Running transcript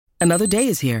Another day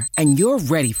is here, and you're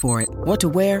ready for it. What to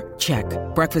wear? Check.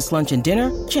 Breakfast, lunch, and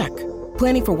dinner? Check.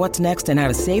 Planning for what's next and how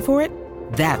to save for it?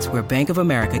 That's where Bank of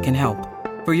America can help.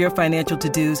 For your financial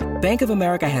to-dos, Bank of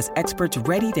America has experts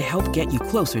ready to help get you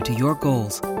closer to your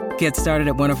goals. Get started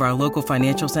at one of our local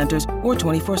financial centers or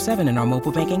 24/7 in our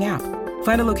mobile banking app.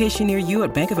 Find a location near you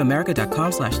at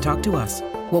bankofamerica.com/talktous.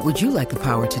 What would you like the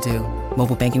power to do?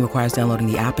 Mobile banking requires downloading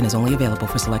the app and is only available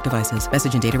for select devices.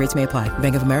 Message and data rates may apply.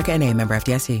 Bank of America N.A., member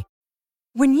FDIC.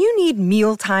 When you need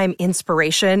mealtime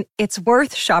inspiration, it's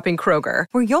worth shopping Kroger,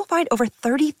 where you'll find over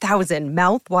 30,000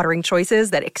 mouth-watering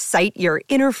choices that excite your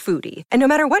inner foodie. And no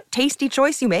matter what tasty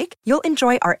choice you make, you'll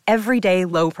enjoy our everyday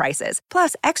low prices,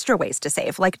 plus extra ways to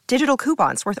save, like digital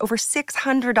coupons worth over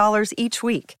 $600 each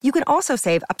week. You can also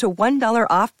save up to $1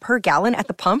 off per gallon at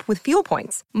the pump with fuel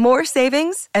points. More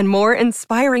savings and more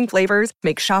inspiring flavors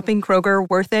make shopping Kroger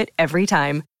worth it every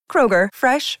time. Kroger,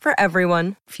 fresh for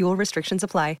everyone. Fuel restrictions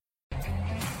apply.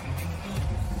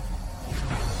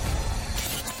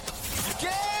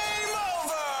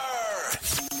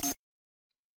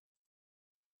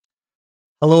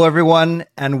 Hello, everyone,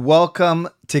 and welcome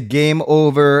to Game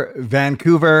Over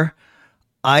Vancouver.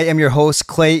 I am your host,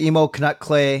 Clay Emo Canuck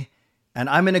Clay, and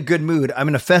I'm in a good mood. I'm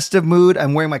in a festive mood.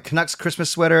 I'm wearing my Canucks Christmas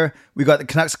sweater. We got the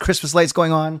Canucks Christmas lights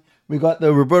going on. We got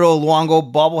the Roberto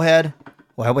Luongo bobblehead.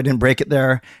 Well, I hope I didn't break it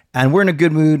there. And we're in a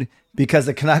good mood because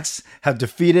the Canucks have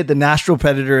defeated the Nashville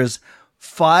Predators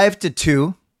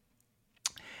 5-2.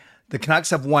 The Canucks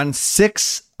have won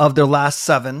 6 of their last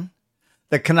 7.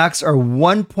 The Canucks are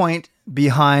 1 point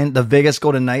behind the Vegas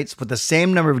Golden Knights with the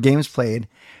same number of games played.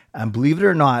 And believe it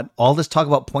or not, all this talk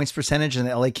about points percentage in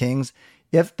the LA Kings,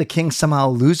 if the Kings somehow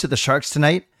lose to the Sharks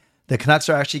tonight, the Canucks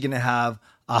are actually going to have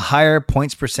a higher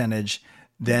points percentage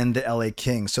than the LA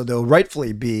Kings. So they'll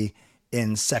rightfully be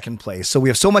in second place. So we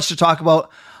have so much to talk about.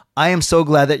 I am so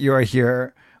glad that you are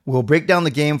here. We'll break down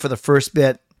the game for the first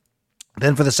bit.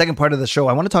 Then for the second part of the show,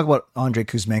 I want to talk about Andrei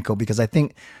Kuzmenko, because I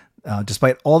think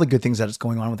despite all the good things that is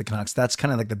going on with the Canucks, that's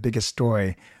kind of like the biggest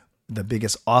story, the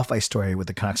biggest off-ice story with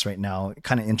the Canucks right now.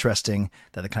 Kind of interesting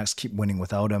that the Canucks keep winning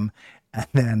without him.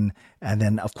 And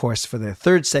then, of course, for the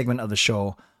third segment of the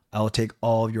show, I will take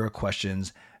all of your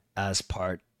questions as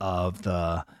part of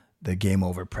the Game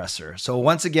Over presser. So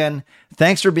once again,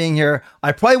 thanks for being here.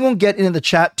 I probably won't get into the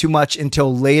chat too much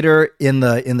until later in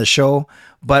the show.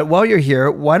 But while you're here,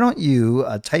 why don't you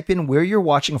type in where you're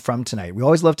watching from tonight? We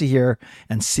always love to hear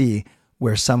and see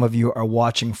where some of you are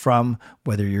watching from,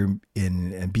 whether you're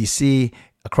in BC,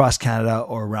 across Canada,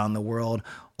 or around the world.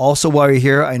 Also, while you're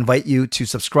here, I invite you to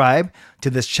subscribe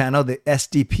to this channel, the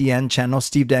SDPN channel,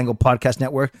 Steve Dangle Podcast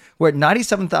Network. We're at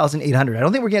 97,800. I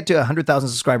don't think we're getting to 100,000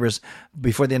 subscribers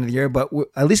before the end of the year, but we'll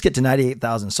at least get to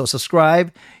 98,000. So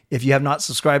subscribe if you have not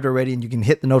subscribed already, and you can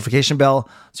hit the notification bell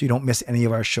so you don't miss any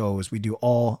of our shows. We do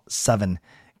all 7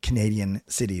 Canadian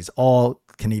cities, all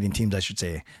Canadian teams, I should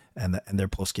say, and their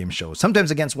post-game shows, sometimes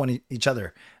against each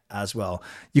other as well.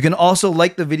 You can also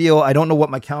like the video. I don't know what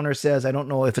my counter says. I don't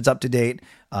know if it's up to date,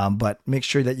 but make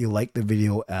sure that you like the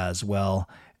video as well,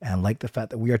 and like the fact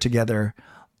that we are together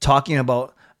talking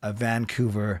about a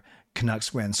Vancouver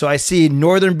Canucks win. So I see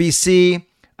Northern BC,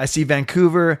 I see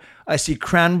Vancouver, I see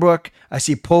Cranbrook, I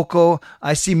see Poco,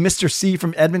 I see Mr. C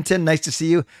from Edmonton. Nice to see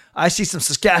you. I see some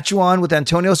Saskatchewan with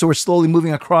Antonio, so we're slowly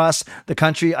moving across the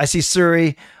country. I see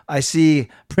Surrey, I see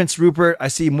Prince Rupert, I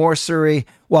see more Surrey.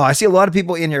 Wow, I see a lot of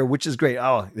people in here, which is great.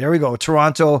 Oh, there we go,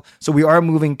 Toronto. So we are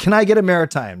moving. Can I get a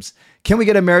Maritimes? Can we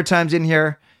get a Maritimes in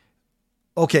here?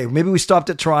 Okay, maybe we stopped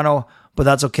at Toronto, but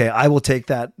that's okay. I will take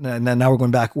that. And then now we're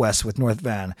going back west with North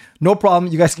Van. No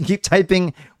problem. You guys can keep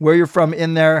typing where you're from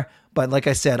in there. But like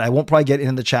I said, I won't probably get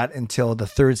into the chat until the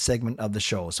third segment of the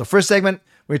show. So first segment,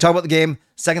 we're going to talk about the game.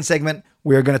 Second segment,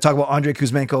 we're going to talk about Andrei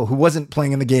Kuzmenko, who wasn't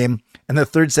playing in the game. And the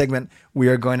third segment, we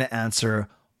are going to answer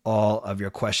all of your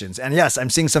questions. And yes, I'm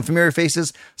seeing some familiar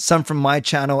faces, some from my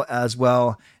channel as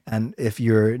well. And if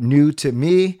you're new to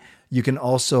me, you can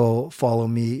also follow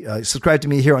me, subscribe to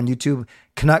me here on YouTube,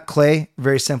 Canuck Clay.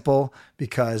 Very simple,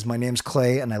 because my name's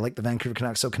Clay and I like the Vancouver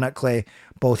Canucks. So Canuck Clay,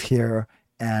 both here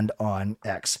and on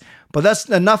X. But that's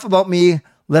enough about me.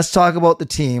 Let's talk about the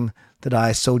team that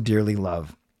I so dearly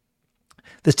love.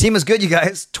 This team is good, you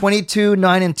guys.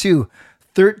 22-9-2,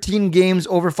 13 games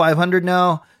over 500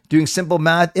 now. Doing simple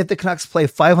math, if the Canucks play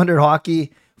 500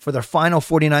 hockey for their final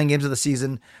 49 games of the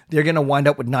season, they're going to wind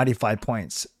up with 95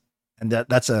 points. And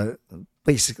that's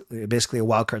basically a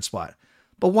wild card spot.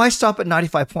 But why stop at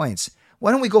 95 points?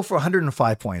 Why don't we go for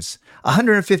 105 points,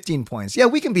 115 points? Yeah,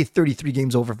 we can be 33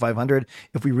 games over 500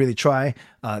 if we really try.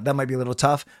 That might be a little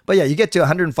tough. But yeah, you get to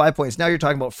 105 points. Now you're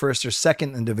talking about first or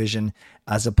second in division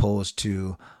as opposed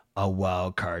to a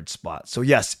wild card spot. So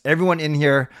yes, everyone in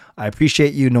here, I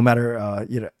appreciate you no matter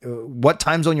what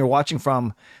time zone you're watching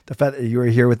from. The fact that you are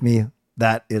here with me,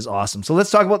 that is awesome. So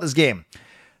let's talk about this game.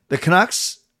 The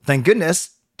Canucks, thank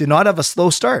goodness, did not have a slow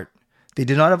start. They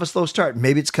did not have a slow start.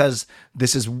 Maybe it's because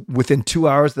this is within 2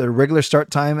 hours of the regular start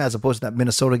time as opposed to that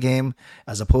Minnesota game,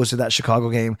 as opposed to that Chicago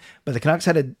game. But the Canucks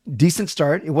had a decent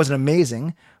start. It wasn't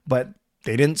amazing, but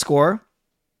they didn't score.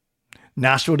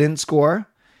 Nashville didn't score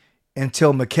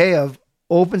until Pedersen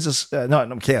opens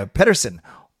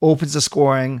the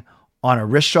scoring on a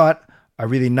wrist shot. A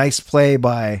really nice play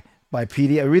by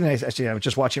PD. A really nice, actually, I'm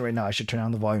just watching it right now. I should turn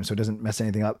down the volume so it doesn't mess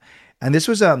anything up. And this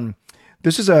was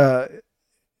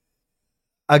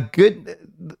a good,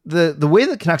 the way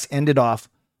the Canucks ended off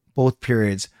both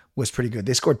periods was pretty good.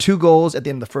 They scored 2 goals at the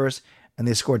end of the first, and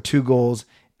they scored 2 goals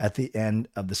at the end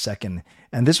of the second.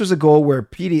 And this was a goal where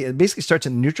PD, it basically starts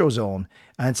in the neutral zone,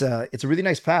 and it's a really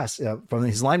nice pass from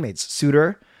his line mates.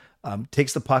 Suter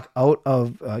takes the puck out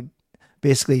of,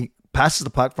 basically passes the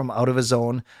puck from out of his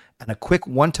zone, and a quick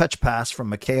one-touch pass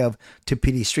from Mikheyev to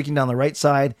PD, streaking down the right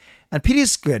side. And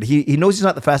PD's good. He knows he's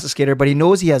not the fastest skater, but he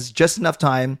knows he has just enough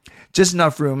time, just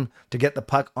enough room to get the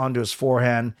puck onto his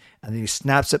forehand, and then he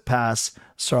snaps it past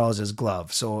Saros'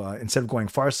 glove. So instead of going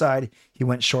far side, he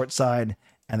went short side,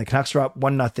 and the Canucks are up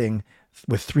 1-0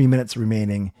 with 3 minutes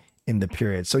remaining in the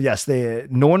period. So yes,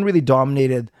 no one really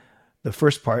dominated the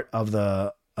first part of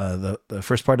the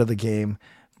first part of the game.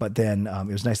 But then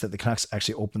it was nice that the Canucks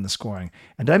actually opened the scoring.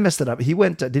 And did I mess that up? He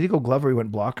went, did he go glove or he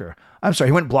went blocker? I'm sorry,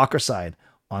 he went blocker side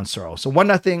on Saros. So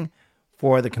 1-0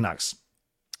 for the Canucks.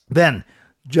 Then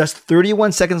just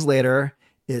 31 seconds later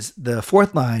is the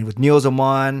fourth line with Nils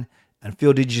Aman and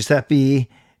Phil DiGiuseppe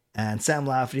and Sam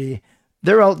Lafferty.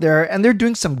 They're out there and they're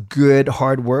doing some good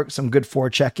hard work, some good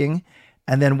forechecking.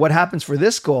 And then what happens for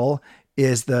this goal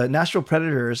is the Nashville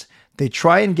Predators, they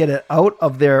try and get it out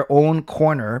of their own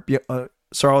corner,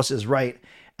 Saros is right,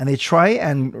 and they try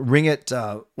and ring it,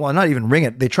 not even ring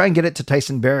it, they try and get it to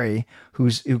Tyson Barrie,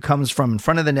 who comes from in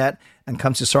front of the net and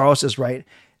comes to Saros' right,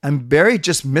 and Barrie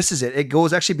just misses it. It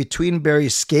goes actually between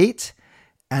Barrie's skate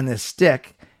and his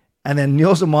stick, and then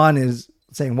Nils Aman is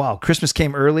saying, wow, Christmas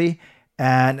came early,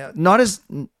 and not as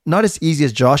easy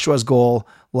as Joshua's goal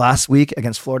last week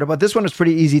against Florida, but this one was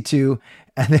pretty easy too.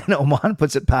 And then Oman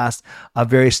puts it past a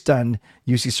very stunned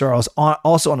UC Saros,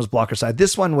 also on his blocker side.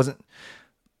 This one wasn't,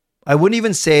 I wouldn't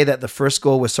even say that the first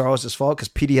goal was Saros' fault because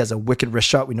PD has a wicked wrist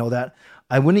shot. We know that.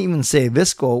 I wouldn't even say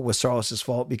this goal was Saros'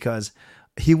 fault because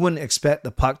he wouldn't expect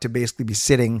the puck to basically be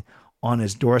sitting on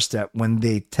his doorstep when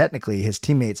his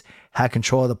teammates had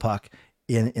control of the puck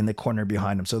in the corner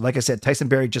behind him. So like I said, Tyson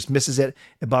Barrie just misses it.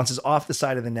 It bounces off the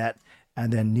side of the net,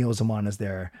 and then Nils Aman is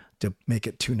there to make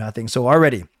it 2-0. So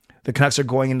already the Canucks are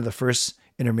going into the first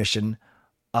intermission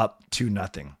up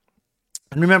 2-0.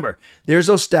 And remember, there's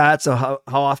those stats of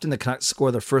how often the Canucks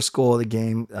score their first goal of the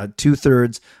game,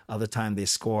 2/3 of the time they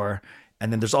score.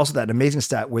 And then there's also that amazing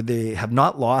stat where they have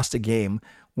not lost a game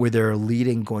where they're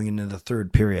leading going into the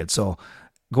third period. So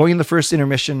going in the first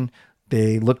intermission,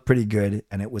 they looked pretty good,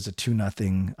 and it was a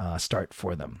 2-0 start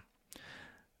for them.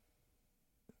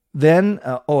 Then,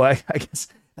 I guess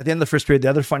at the end of the first period, the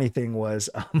other funny thing was,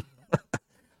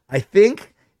 I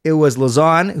think it was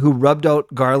Lauzon who rubbed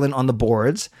out Garland on the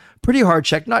boards. Pretty hard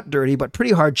check, not dirty, but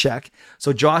pretty hard check.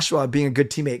 So Joshua, being a good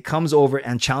teammate, comes over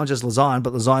and challenges Lauzon,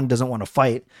 but Lauzon doesn't want to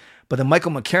fight. But then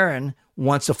Michael McCarron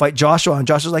wants to fight Joshua, and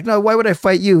Joshua's like, no, why would I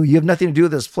fight you? You have nothing to do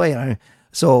with this play. And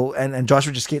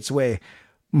Joshua just skates away.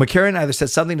 McCarron either said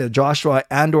something to Joshua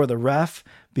and or the ref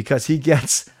because he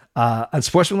gets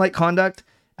unsportsmanlike conduct,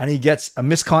 and he gets a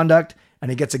misconduct, and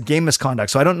he gets a game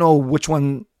misconduct. So I don't know which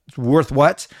one's worth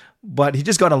what, but he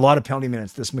just got a lot of penalty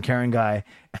minutes, this McCarron guy,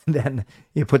 and then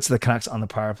he puts the Canucks on the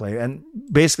power play. And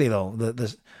basically, though,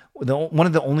 one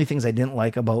of the only things I didn't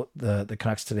like about the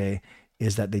Canucks today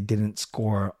is that they didn't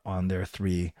score on their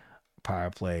 3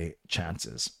 power play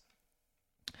chances.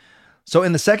 So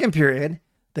in the second period,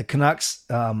 the Canucks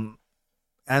and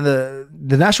the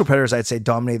Nashville Predators, I'd say,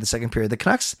 dominated the second period.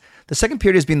 The second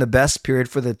period has been the best period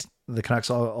for the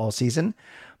Canucks all season,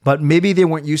 but maybe they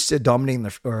weren't used to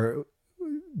dominating or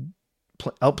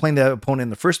outplaying the opponent in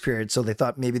the first period, so they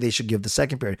thought maybe they should give the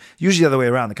second period. Usually the other way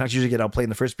around. The Canucks usually get outplayed in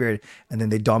the first period, and then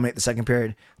they dominate the second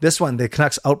period. This one, the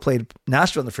Canucks outplayed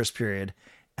Nashville in the first period,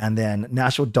 and then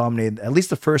Nashville dominated at least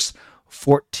the first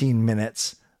 14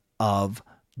 minutes of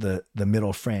the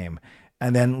middle frame.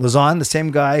 And then Lauzon, the same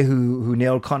guy who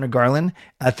nailed Connor Garland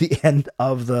at the end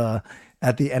of the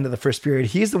first period,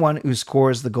 he's the one who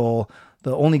scores the goal,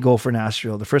 the only goal for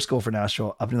Nashville, the first goal for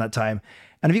Nashville up to that time.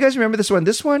 And if you guys remember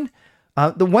this one,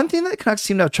 The one thing that the Canucks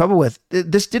seemed to have trouble with,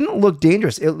 this didn't look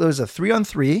dangerous. It was a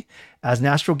 3-on-3 as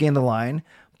Nashville gained the line,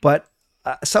 but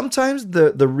sometimes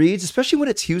the reads, especially when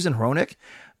it's Hughes and Hronek,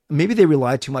 maybe they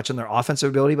rely too much on their offensive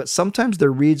ability, but sometimes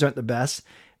their reads aren't the best.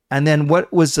 And then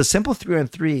what was a simple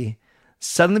 3-on-3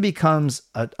 suddenly becomes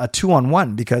a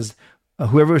 2-on-1 because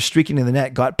whoever was streaking in the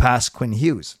net got past Quinn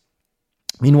Hughes.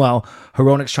 Meanwhile,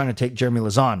 Hronek's trying to take Jeremy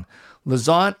Lauzon.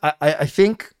 Lauzon,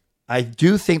 I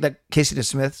do think that Casey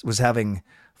DeSmith was having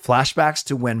flashbacks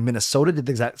to when Minnesota did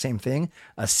the exact same thing.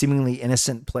 A seemingly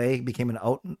innocent play became an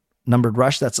outnumbered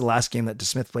rush. That's the last game that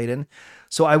DeSmith played in.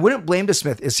 So I wouldn't blame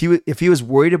DeSmith if he was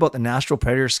worried about the Nashville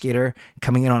Predator skater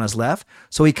coming in on his left.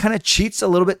 So he kind of cheats a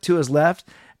little bit to his left.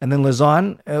 And then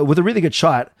Lauzon, with a really good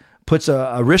shot, puts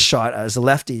a wrist shot as a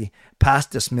lefty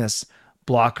past DeSmith's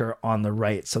blocker on the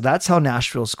right. So that's how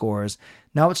Nashville scores.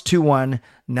 Now it's 2-1.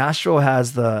 Nashville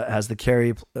has the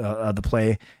carry of the play.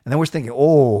 And then we're thinking,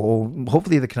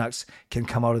 hopefully the Canucks can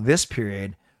come out of this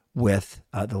period with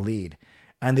the lead.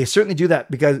 And they certainly do that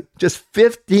because just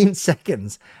 15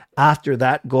 seconds after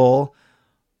that goal,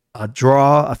 a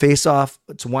draw, a face-off,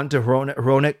 it's one to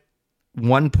Hronek,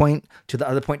 1 point to the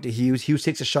other point to Hughes. Hughes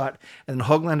takes a shot, and then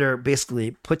Höglander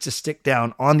basically puts his stick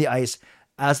down on the ice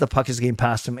as the puck is getting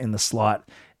past him in the slot.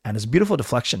 And it's a beautiful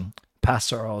deflection past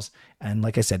Saros. And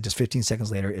like I said, just 15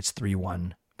 seconds later, it's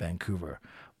 3-1 Vancouver.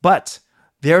 But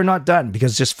they're not done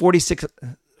because just 46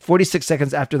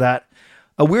 seconds after that,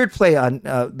 a weird play on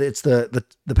it's the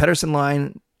Pettersson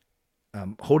line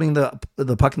holding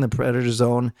the puck in the Predator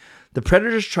zone. The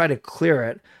Predators try to clear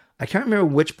it. I can't remember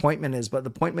which pointman is, but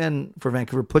the pointman for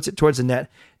Vancouver puts it towards the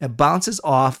net. It bounces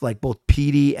off like both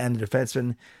Petey and the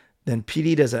defenseman. Then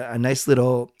Petey does a nice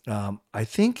little, I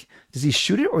think, does he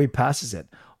shoot it or he passes it?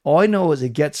 All I know is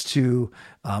it gets to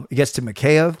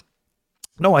Mikheyev.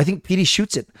 No, I think Petey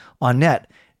shoots it on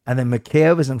net. And then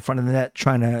Mikheyev is in front of the net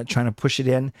trying to push it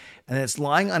in. And it's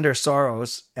lying under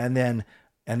Saros. And then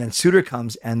Suter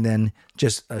comes and then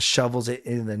just shovels it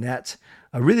into the net.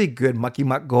 A really good mucky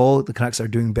muck goal. The Canucks are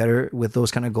doing better with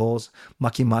those kind of goals.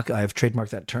 Mucky muck, I've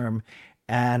trademarked that term.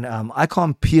 And I call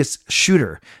him Pius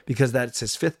Shooter because that's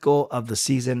his 5th goal of the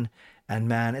season. And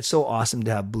man, it's so awesome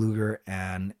to have Bluger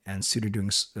and Suter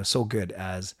doing so good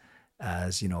as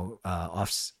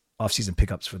off-season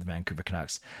pickups for the Vancouver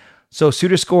Canucks. So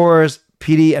Suter scores,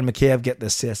 Petey and Mikheyev get the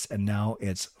assists, and now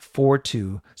it's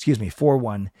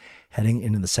 4-1 heading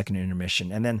into the second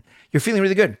intermission. And then you're feeling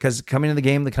really good because coming into the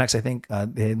game, the Canucks, I think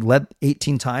they had led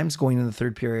 18 times going into the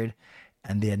third period,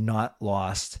 and they had not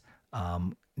lost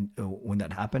when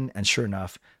that happened. And sure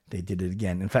enough, they did it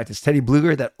again. In fact, it's Teddy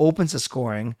Bluger that opens the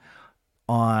scoring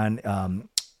on,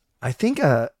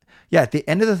 at the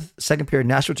end of the second period,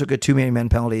 Nashville took a 2-man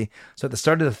penalty. So at the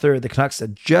start of the third, the Canucks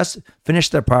had just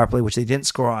finished their power play, which they didn't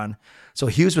score on. So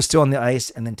Hughes was still on the ice,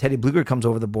 and then Teddy Bluger comes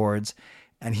over the boards,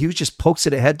 and Hughes just pokes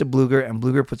it ahead to Bluger, and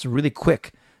Bluger puts a really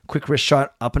quick wrist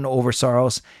shot up and over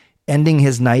Saros, ending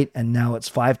his night, and now it's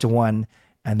 5-1.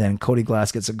 And then Cody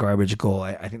Glass gets a garbage goal.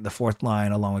 I think the fourth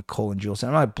line, along with Cole and Jules.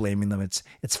 I'm not blaming them. It's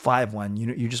 5-1.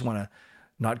 You just want to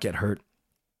not get hurt.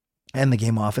 End the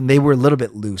game off, and they were a little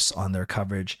bit loose on their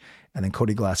coverage. And then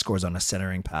Cody Glass scores on a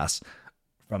centering pass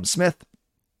from Smith.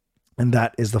 And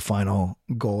that is the final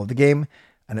goal of the game.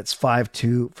 And it's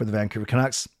 5-2 for the Vancouver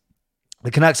Canucks.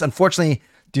 The Canucks, unfortunately,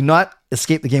 do not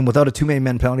escape the game without a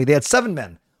 2-man penalty. They had 7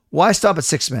 men. Why stop at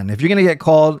 6 men? If you're going to get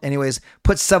called anyways,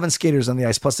 put 7 skaters on the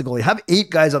ice plus the goalie. Have 8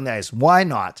 guys on the ice. Why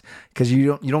not? Because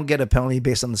you don't get a penalty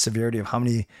based on the severity of how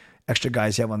many extra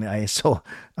guys you have on the ice. So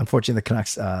unfortunately, the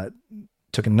Canucks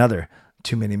took another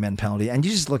 2-man penalty. And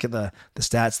you just look at the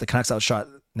stats. The Canucks outshot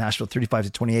Nashville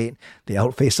 35-28. They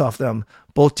outfaced off them.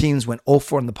 Both teams went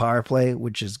 0-4 in the power play,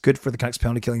 which is good for the Canucks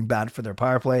penalty killing, bad for their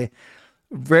power play.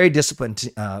 Very disciplined.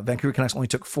 Vancouver Canucks only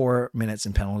took 4 minutes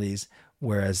in penalties,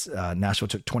 whereas Nashville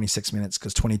took 26 minutes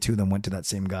because 22 of them went to that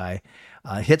same guy.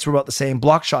 Hits were about the same.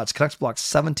 Block shots. Canucks blocked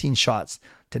 17 shots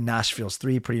to Nashville's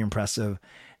 3. Pretty impressive.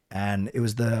 And it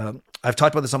was I've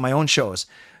talked about this on my own shows.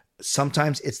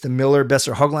 Sometimes it's the Miller,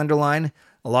 Besser, Höglander line.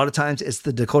 A lot of times it's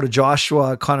the Dakota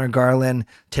Joshua, Connor Garland,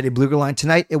 Teddy Bluger line.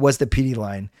 Tonight it was the Petey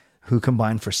line who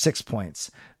combined for 6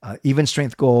 points. Even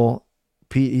strength goal,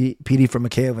 Petey from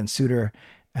Mikheyev and Suter.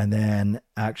 And then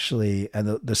actually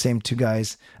the same 2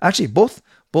 guys, actually both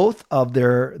of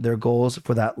their goals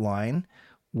for that line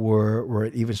were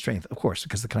at even strength, of course,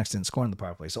 because the Canucks didn't score in the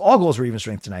power play. So all goals were even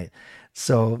strength tonight.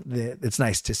 So it's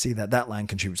nice to see that line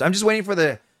contributes. I'm just waiting for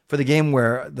the game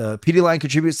where the Petey line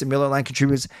contributes, the Miller line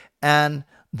contributes, and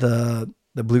the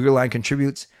Bluger line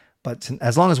contributes. But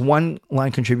as long as one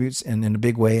line contributes in a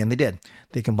big way, and they did,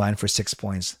 they combined for 6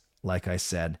 points, like I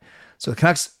said. So the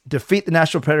Canucks defeat the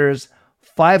Nashville Predators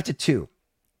 5-2.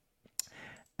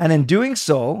 And in doing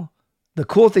so, the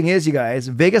cool thing is, you guys,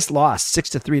 Vegas lost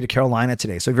 6-3 to Carolina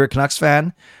today. So if you're a Canucks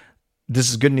fan, this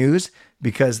is good news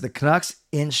because the Canucks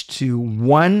inched to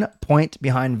 1 point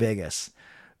behind Vegas.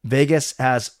 Vegas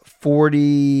has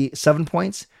 47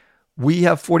 points. We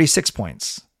have 46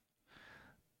 points.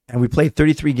 And we played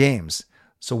 33 games.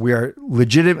 So we are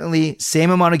legitimately same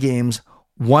amount of games,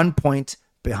 1 point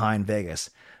behind Vegas.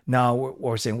 Now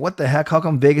we're saying, what the heck? How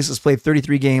come Vegas has played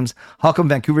 33 games? How come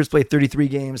Vancouver's played 33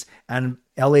 games and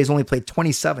LA's only played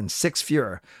 27, 6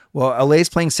 fewer? Well, LA's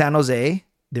playing San Jose.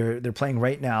 They're playing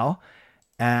right now.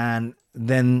 And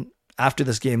then after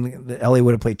this game, the LA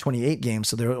would have played 28 games.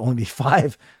 So there would only be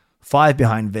five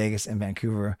behind Vegas and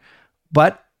Vancouver.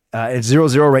 But it's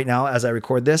 0-0 right now as I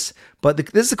record this. But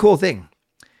this is the cool thing.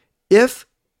 If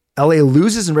LA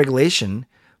loses in regulation,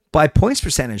 by points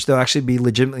percentage, they'll actually be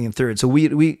legitimately in third. So we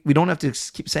don't have to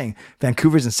keep saying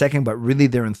Vancouver's in second, but really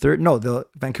they're in third. No,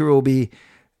 Vancouver will be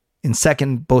in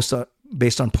second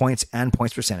based on points and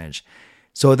points percentage.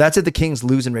 So that's if the Kings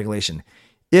lose in regulation.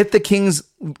 If the Kings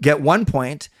get 1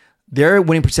 point, their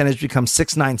winning percentage becomes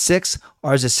 696.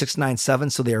 Ours is 697.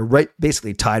 So they are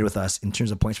basically tied with us in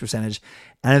terms of points percentage.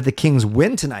 And if the Kings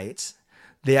win tonight,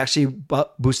 they actually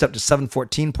boost up to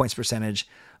 714 points percentage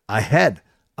ahead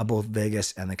of both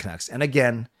Vegas and the Canucks. And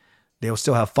again, they will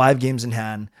still have 5 games in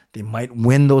hand. They might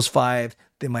win those 5.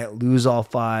 They might lose all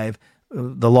 5.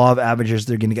 The law of averages,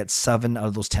 they're going to get 7 out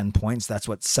of those 10 points. That's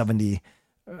what 70%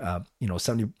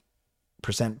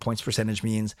 points percentage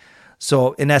means.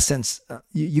 So in essence,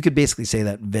 you could basically say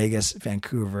that Vegas,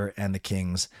 Vancouver, and the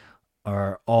Kings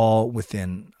are all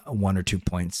within 1 or 2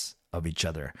 points of each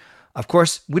other. Of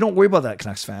course, we don't worry about that,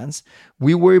 Canucks fans.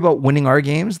 We worry about winning our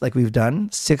games like we've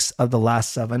done, 6 of the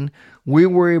last 7. We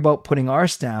worry about putting our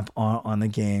stamp on the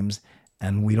games,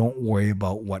 and we don't worry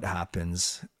about what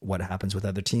happens with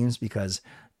other teams because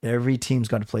every team's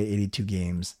got to play 82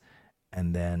 games,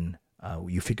 and then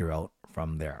you figure out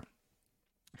from there.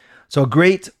 So a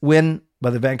great win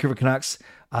by the Vancouver Canucks.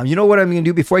 You know what I'm going to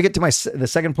do before I get to the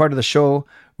second part of the show,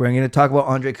 where I'm going to talk about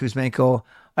Andrei Kuzmenko.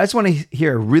 I just want to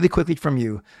hear really quickly from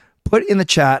you. Put in the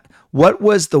chat, what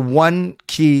was the one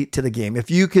key to the game?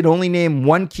 If you could only name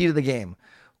one key to the game,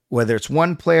 whether it's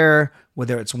one player,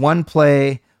 whether it's one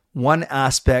play, one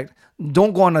aspect,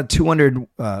 don't go on a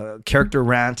 200 character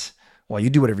rant. Well,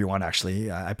 you do whatever you want, actually.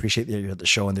 I appreciate that you're at the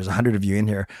show and there's 100 of you in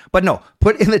here. But no,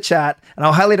 put in the chat, and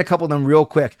I'll highlight a couple of them real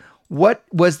quick. What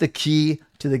was the key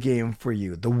to the game for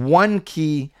you? The one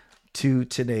key to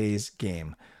today's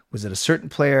game. Was it a certain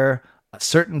player, a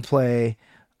certain play,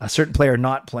 a certain player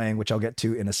not playing, which I'll get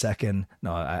to in a second?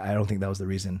 No, I don't think that was the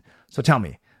reason. So tell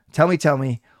me,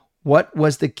 what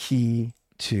was the key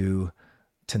to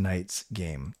tonight's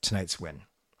game, tonight's win?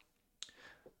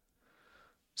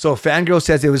 So Fangirl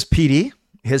says it was PD,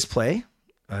 his play,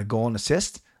 goal and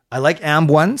assist. I like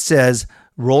Amb1 says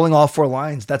rolling all 4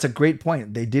 lines. That's a great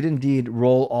point. They did indeed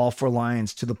roll all 4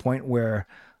 lines to the point where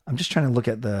I'm just trying to look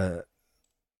at the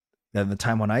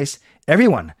time on ice.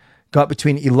 Everyone got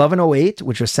between 11:08,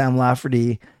 which was Sam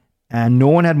Lafferty, and no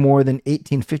one had more than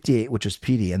 18:58, which was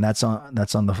PD, and it's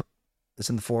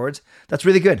in the forwards. That's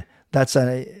really good. That's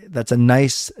a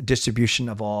nice distribution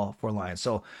of all 4 lines.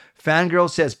 So Fangirl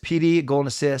says PD, goal and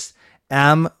assist.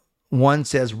 Am1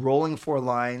 says rolling 4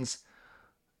 lines.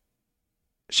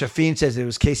 Shafeen says it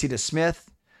was Casey to Smith.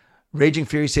 Raging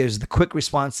Fury says the quick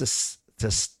response to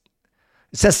it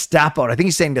says stamp out. I think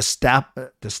he's saying to stamp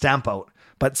out.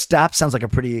 But stap sounds like a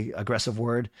pretty aggressive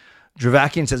word.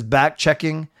 Dravakian says back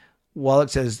checking. Wallach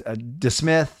says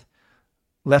DeSmith.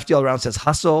 Lefty all around says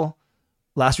hustle.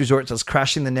 Last resort says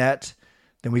crashing the net.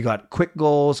 Then we got quick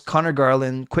goals. Connor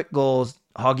Garland, quick goals.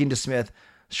 Hogging DeSmith.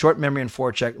 Short memory and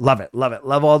forecheck. Love it.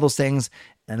 Love all those things.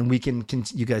 And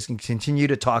you guys can continue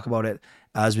to talk about it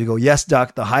as we go. Yes,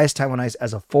 Duck, the highest time on ice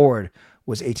as a forward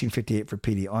was 18:58 for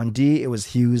PD. On D, it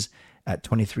was Hughes at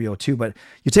 23:02. But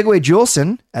you take away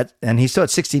Juleson, and he's still at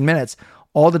 16 minutes.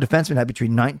 All the defensemen had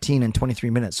between 19 and 23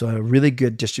 minutes. So a really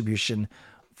good distribution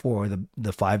for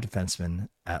the 5 defensemen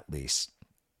at least.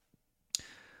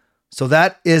 So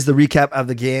that is the recap of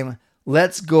the game.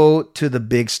 Let's go to the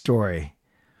big story.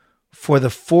 For the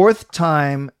 4th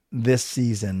time this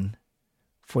season,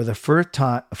 for the fourth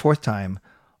time,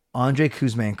 Andrei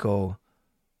Kuzmenko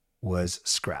was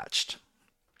scratched.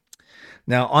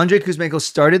 Now, Andrei Kuzmenko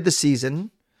started the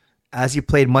season as he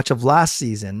played much of last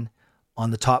season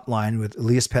on the top line with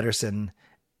Elias Pettersson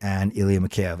and Ilya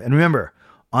Mikheyev. And remember,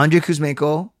 Andrei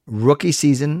Kuzmenko, rookie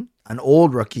season, an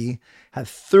old rookie, had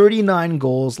 39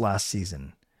 goals last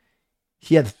season.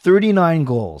 He had 39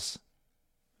 goals.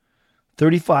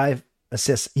 35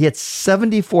 assists. He had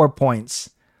 74 points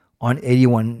in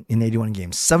 81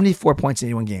 games. 74 points in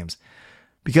 81 games.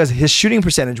 Because his shooting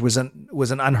percentage was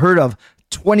an unheard of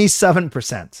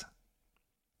 27%.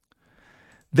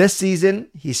 This season,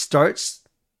 he starts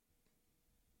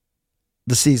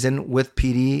the season with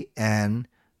PD and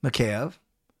Mikheyev.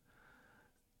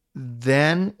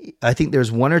 Then I think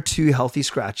there's one or two healthy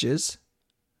scratches.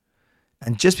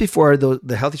 And just before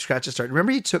the healthy scratches started,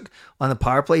 remember he took on the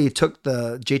power play, he took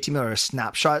the JT Miller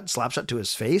slap shot to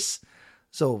his face.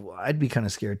 So I'd be kind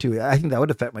of scared too. I think that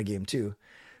would affect my game too.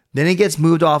 Then he gets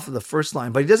moved off of the first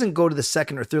line, but he doesn't go to the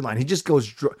second or third line. He just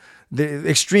goes the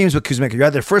extremes with Kuzmenko. You're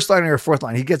either first line or fourth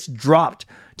line. He gets dropped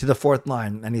to the fourth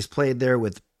line, and he's played there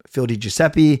with Phil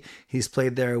DiGiuseppe. He's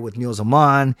played there with Niels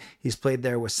Aman. He's played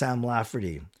there with Sam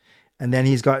Lafferty. And then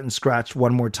he's gotten scratched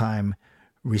one more time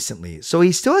recently. So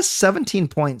he still has 17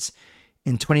 points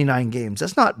in 29 games.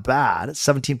 That's not bad.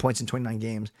 17 points in 29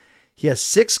 games. He has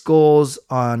 6 goals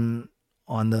on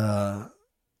the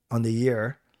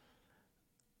year.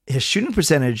 His shooting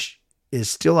percentage is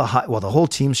still a high. Well, the whole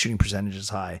team's shooting percentage is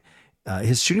high.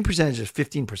 His shooting percentage is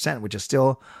 15%, which is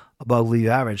still above league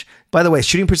average. By the way,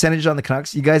 shooting percentage on the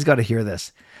Canucks, you guys got to hear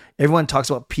this. Everyone talks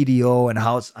about PDO and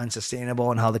how it's unsustainable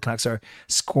and how the Canucks are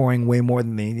scoring way more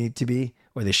than they need to be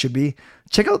or they should be.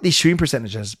 Check out these shooting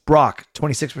percentages. Brock,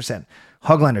 26%.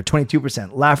 Höglander,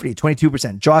 22%. Lafferty,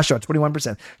 22%. Joshua,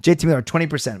 21%. JT Miller,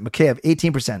 20%. Mikheyev,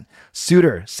 18%.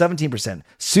 Suter, 17%.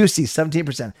 Susie,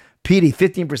 17%. Petey,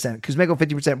 15%. Kuzmenko,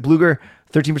 15%. Bluger,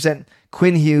 13%.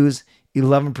 Quinn Hughes,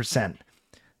 11%.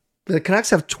 The Canucks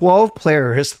have 12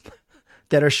 players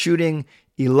that are shooting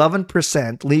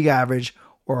 11% league average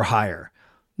or higher.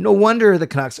 No wonder the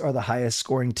Canucks are the highest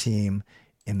scoring team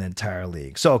in the entire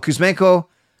league. So Kuzmenko,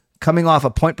 coming off a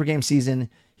point per game season,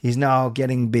 he's now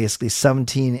getting basically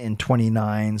 17 in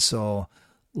 29. So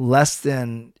less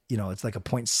than, it's like a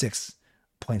 0.6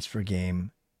 points per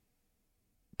game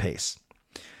pace.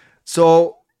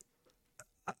 So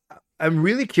I'm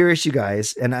really curious, you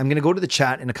guys, and I'm going to go to the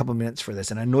chat in a couple of minutes for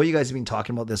this. And I know you guys have been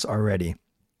talking about this already.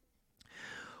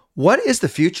 What is the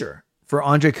future for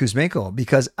Andrei Kuzmenko?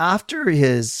 Because after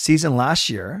his season last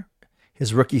year,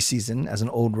 his rookie season as an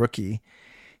old rookie,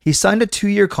 he signed a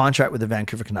 2-year contract with the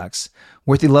Vancouver Canucks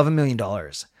worth $11 million.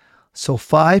 So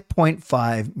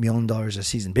 $5.5 million a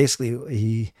season.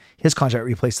 Basically, his contract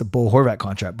replaced the Bo Horvat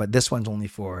contract, but this one's only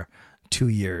for 2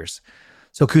 years.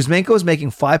 So Kuzmenko is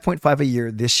making $5.5 a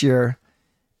year this year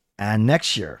and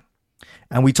next year.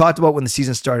 And we talked about when the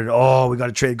season started, we got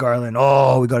to trade Garland.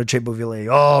 We got to trade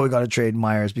Beauvillier. We got to trade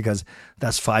Myers because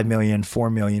that's $5 million,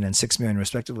 $4 million, and $6 million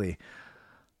respectively.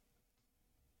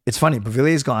 It's funny.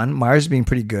 Beauvillier's gone. Myers has been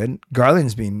pretty good.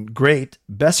 Garland's been great.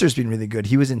 Besser's been really good.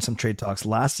 He was in some trade talks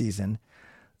last season.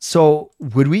 So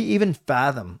would we even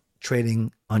fathom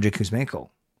trading Andrei Kuzmenko?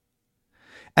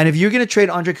 And if you're going to trade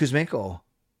Andrei Kuzmenko,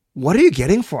 what are you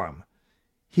getting for him?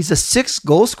 He's a 6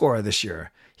 goal scorer this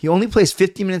year. He only plays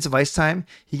 50 minutes of ice time.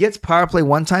 He gets power play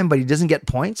one time, but he doesn't get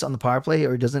points on the power play,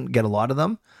 or he doesn't get a lot of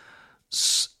them.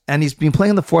 And he's been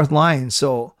playing the fourth line.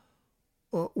 So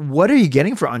what are you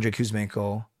getting for Andrei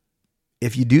Kuzmenko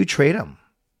if you do trade him?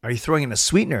 Are you throwing in a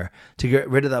sweetener to get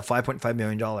rid of that $5.5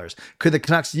 million? Could the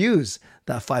Canucks use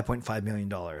that $5.5 million?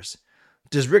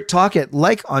 Does Rick Tocchet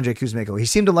like Andrei Kuzmenko? He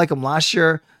seemed to like him last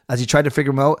year as he tried to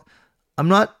figure him out. I'm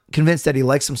not convinced that he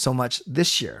likes him so much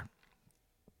this year.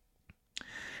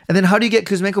 And then how do you get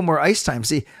Kuzmenko more ice time?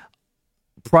 See,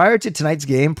 prior to tonight's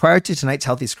game, prior to tonight's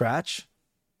healthy scratch,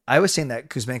 I was saying that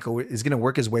Kuzmenko is going to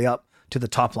work his way up to the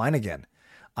top line again.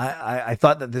 I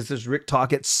thought that this is Rick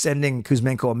Tocchet sending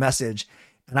Kuzmenko a message.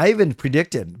 And I even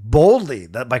predicted boldly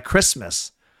that by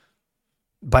Christmas,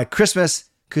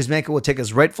 Kuzmenko will take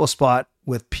his rightful spot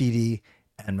with PD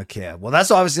and Mikheyev. Well,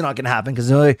 that's obviously not going to happen because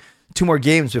there's only 2 more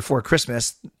games before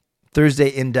Christmas. Thursday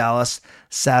in Dallas,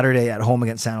 Saturday at home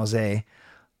against San Jose.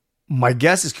 My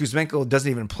guess is Kuzmenko doesn't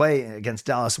even play against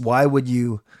Dallas. Why would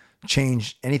you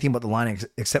change anything about the line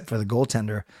except for the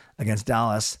goaltender against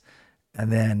Dallas?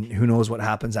 And then who knows what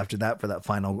happens after that for that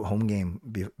final home game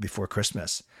before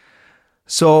Christmas.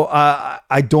 So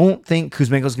I don't think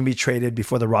Kuzmenko's going to be traded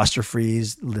before the roster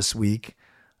freeze this week.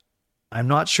 I'm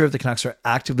not sure if the Canucks are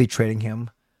actively trading him.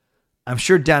 I'm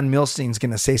sure Dan Milstein's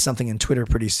going to say something in Twitter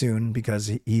pretty soon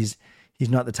because he's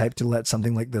not the type to let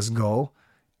something like this go.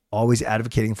 Always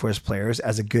advocating for his players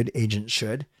as a good agent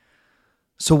should.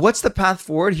 So what's the path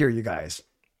forward here, you guys?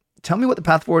 Tell me what the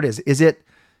path forward is. Is it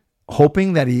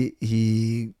hoping that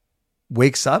he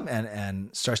wakes up and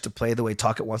starts to play the way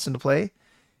Tocchet wants him to play?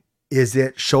 Is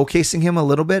it showcasing him a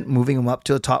little bit, moving him up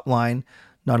to the top line,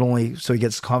 not only so he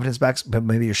gets confidence back, but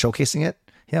maybe you're showcasing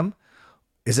him?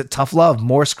 Is it tough love,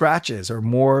 more scratches, or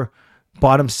more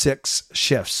bottom six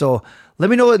shifts? So let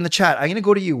me know in the chat. I'm going to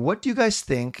go to you. What do you guys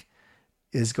think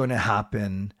is going to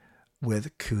happen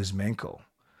with Kuzmenko?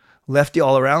 Lefty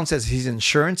all around says he's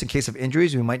insurance in case of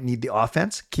injuries. We might need the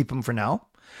offense. Keep him for now.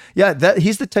 Yeah,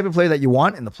 he's the type of player that you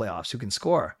want in the playoffs who can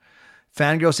score.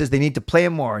 Fangirl says they need to play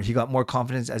him more. He got more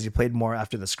confidence as he played more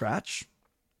after the scratch.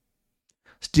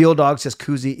 Steel Dog says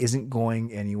Kuzi isn't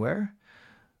going anywhere.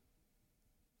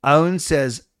 Aoun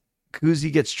says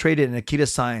Kuzi gets traded and Nikita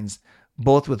signs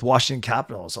both with Washington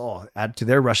Capitals. Oh, add to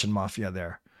their Russian mafia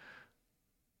there.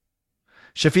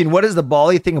 Shafin, what is the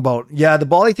Bali thing about? Yeah, the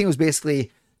Bali thing was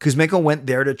basically Kuzmenko went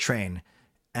there to train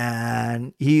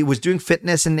and he was doing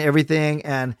fitness and everything.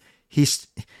 And he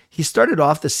started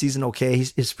off the season okay.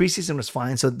 His preseason was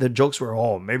fine. So the jokes were,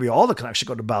 oh, maybe all the Canucks should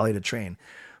go to Bali to train.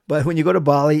 But when you go to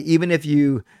Bali, even if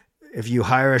you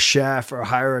hire a chef or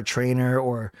hire a trainer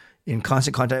or in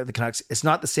constant contact with the Canucks, it's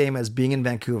not the same as being in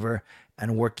Vancouver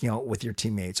and working out with your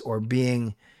teammates, or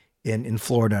being in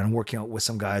Florida and working out with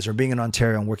some guys, or being in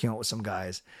Ontario and working out with some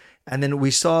guys. And then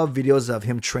we saw videos of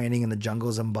him training in the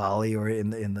jungles in Bali or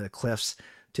in the cliffs.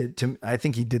 I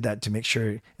think he did that to make sure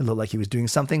it looked like he was doing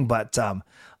something. But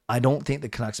I don't think the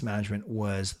Canucks management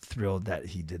was thrilled that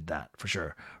he did that, for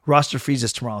sure. Roster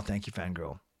freezes tomorrow. Thank you,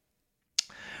 Fangirl.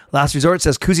 Last Resort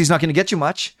says Kuzi's not going to get you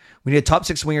much. We need a top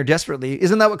six winger desperately.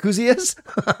 Isn't that what Kuzi is?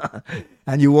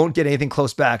 And you won't get anything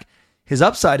close back. His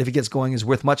upside, if he gets going, is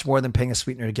worth much more than paying a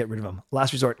sweetener to get rid of him.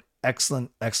 Last Resort,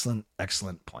 excellent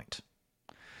point.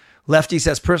 Lefty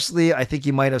says, personally, I think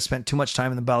he might have spent too much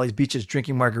time in the Bali's beaches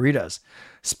drinking margaritas.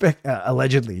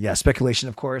 Allegedly. Yeah, speculation,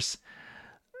 of course.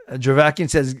 Dravakian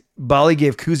says, Bali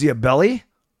gave Kuzi a belly.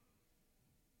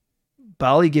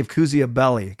 Bali gave Kuzi a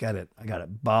belly. Got it. I got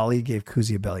it. Bali gave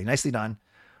Kuzi a belly. Nicely done.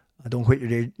 Don't quit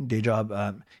your day job.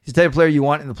 He's the type of player you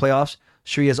want in the playoffs.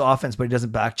 Sure, he has offense, but he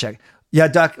doesn't back check. Yeah,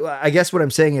 Duck, I guess what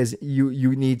I'm saying is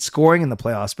you need scoring in the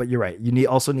playoffs, but you're right. You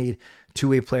also need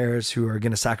two-way players who are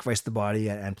going to sacrifice the body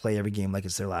and play every game like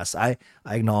it's their last. I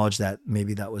acknowledge that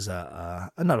maybe that was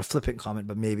not a flippant comment,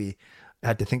 but maybe I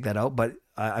had to think that out. But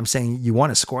I'm saying you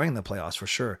want a scoring in the playoffs for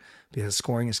sure, because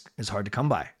scoring is hard to come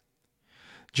by.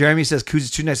 Jeremy says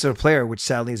Kuz too nice of a player, which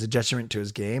sadly is a detriment to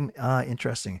his game.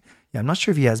 Interesting. Yeah, I'm not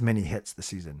sure if he has many hits this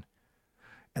season.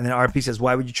 And then RP says,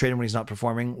 why would you trade him when he's not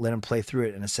performing? Let him play through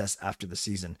it and assess after the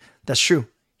season. That's true.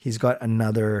 He's got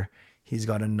another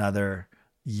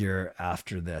year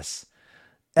after this.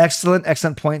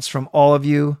 Excellent points from all of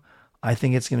you. I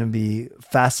think it's going to be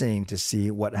fascinating to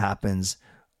see what happens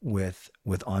with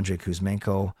Andrei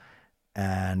Kuzmenko.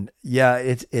 And yeah,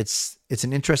 it's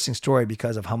an interesting story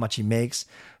because of how much he makes,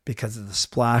 because of the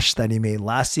splash that he made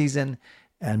last season,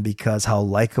 and because how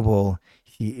likable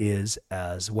he is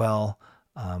as well,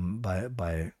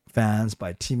 by fans,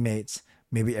 by teammates,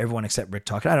 maybe everyone except Rick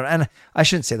Tocchet. And I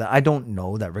shouldn't say that. I don't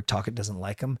know that Rick Tocchet doesn't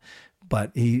like him,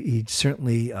 but he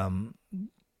certainly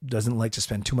doesn't like to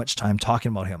spend too much time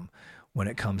talking about him when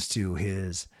it comes to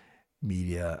his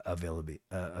media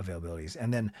availabilities.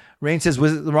 And then Rain says,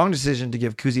 was it the wrong decision to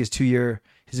give Kuzi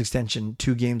his extension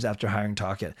 2 games after hiring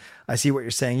Tocchet? I see what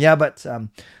you're saying. Yeah, but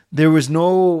there was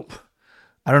no,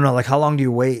 I don't know, like how long do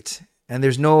you wait? And there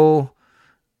was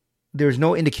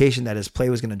no indication that his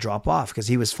play was going to drop off, because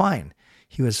he was fine.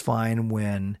 He was fine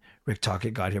when Rick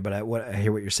Tocchet got here. But I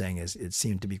hear what you're saying is it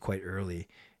seemed to be quite early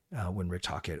when Rick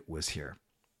Tocchet was here.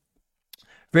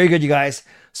 Very good, you guys.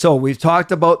 So we've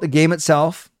talked about the game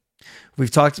itself. We've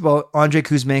talked about Andrei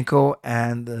Kuzmenko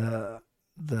and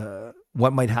the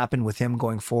what might happen with him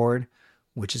going forward,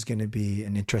 which is going to be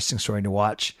an interesting story to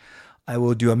watch. I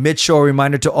will do a mid-show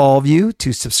reminder to all of you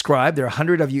to subscribe. There are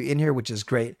 100 of you in here, which is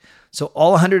great. So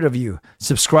all 100 of you,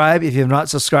 subscribe if you have not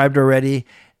subscribed already,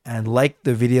 and like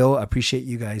the video. I appreciate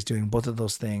you guys doing both of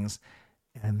those things.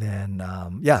 And then,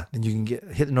 then you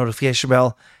can hit the notification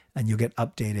bell and you'll get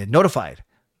notified.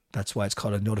 That's why it's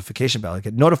called a notification bell. You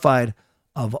get notified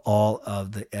of all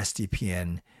of the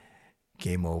SDPN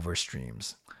Game Over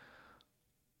streams.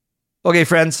 Okay,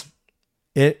 friends,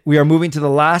 we are moving to the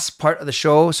last part of the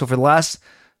show. So for the last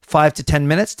 5 to 10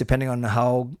 minutes, depending on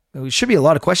it should be a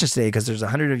lot of questions today because there's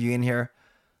 100 of you in here.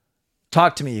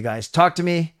 Talk to me, you guys. Talk to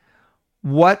me.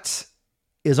 What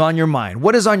is on your mind?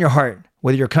 What is on your heart?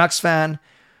 Whether you're a Canucks fan,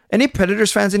 any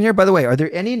Predators fans in here? By the way, are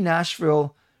there any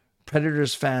Nashville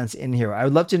Predators fans in here? I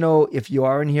would love to know if you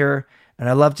are in here, and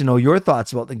I'd love to know your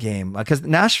thoughts about the game. Because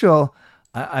Nashville,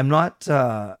 I'm not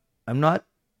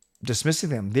dismissing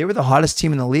them. They were the hottest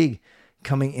team in the league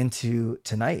coming into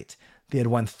tonight. They had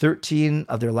won 13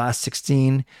 of their last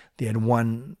 16. They had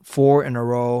won 4 in a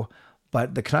row.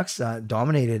 But the Canucks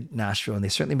dominated Nashville, and they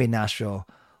certainly made Nashville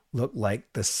look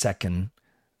like the second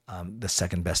the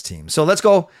second best team. So let's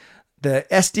go. The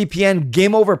SDPN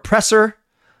Game Over Presser.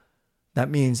 That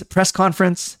means press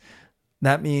conference.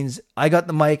 That means I got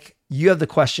the mic. You have the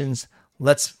questions.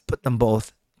 Let's put them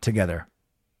both together.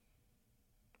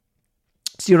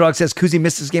 Steel Dog says Kuzi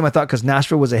missed this game, I thought, because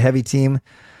Nashville was a heavy team.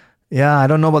 Yeah, I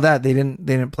don't know about that. They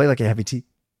didn't play like a heavy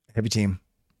team.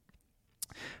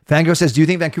 Fangirl says, do you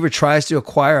think Vancouver tries to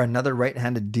acquire another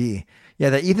right-handed D?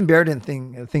 Yeah, that Ethan Barrett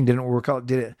thing didn't work out,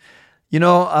 did it? You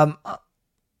know,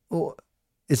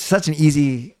 it's such an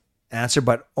easy answer,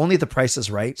 but only if the price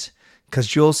is right. Because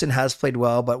Juleson has played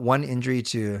well, but one injury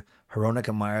to Hronek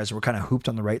and Myers, we're kind of hooped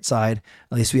on the right side.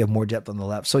 At least we have more depth on the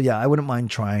left. So yeah, I wouldn't mind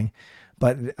trying.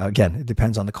 But again, it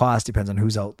depends on the cost, depends on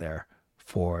who's out there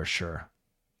for sure.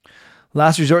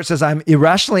 Last Resort says, I'm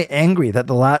irrationally angry that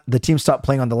the team stopped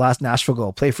playing on the last Nashville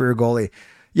goal. Play for your goalie.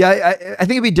 Yeah, I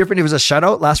think it'd be different if it was a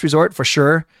shutout, Last Resort, for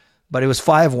sure. But it was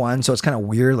 5-1, so it's kind of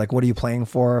weird. Like, what are you playing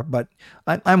for? But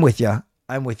I'm with you.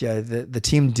 I'm with you. The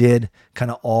team did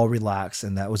kind of all relax,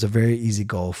 and that was a very easy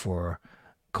goal for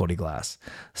Cody Glass.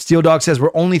 Steel Dog says,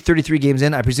 we're only 33 games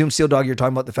in. I presume, Steel Dog, you're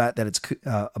talking about the fact that it's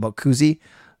about Kuzi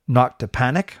not to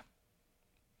panic.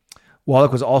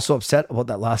 Wallach was also upset about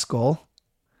that last goal.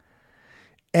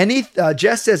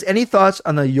 Jess says, any thoughts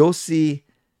on the Yossi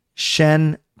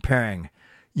Shen pairing?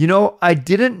 You know, I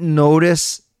didn't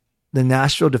notice the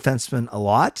Nashville defenseman a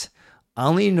lot. I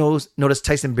only noticed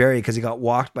Tyson Barrie because he got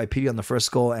walked by Petey on the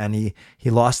first goal and he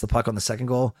lost the puck on the second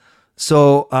goal.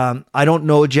 So I don't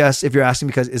know, Jess, if you're asking,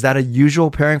 because is that a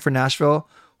usual pairing for Nashville,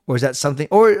 or is that something,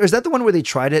 or is that the one where they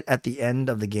tried it at the end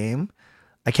of the game?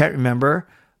 I can't remember.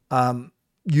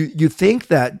 You think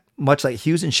that much like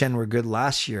Hughes and Shen were good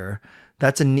last year.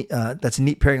 That's a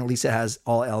neat pairing. At least it has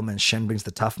all elements. Shen brings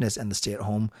the toughness and the stay at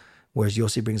home, whereas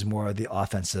Yossi brings more of the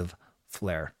offensive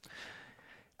flair.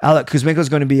 Alec Kuzmenko is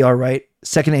going to be all right.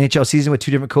 Second NHL season with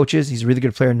 2 different coaches. He's a really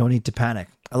good player. No need to panic.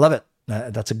 I love it.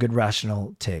 That's a good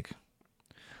rational take.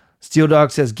 Steel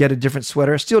Dog says, get a different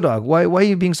sweater. Steel Dog, why are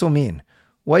you being so mean?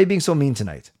 Why are you being so mean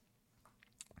tonight?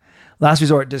 Last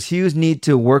Resort, does Hughes need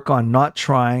to work on not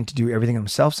trying to do everything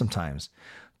himself sometimes?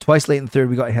 Twice late in the third,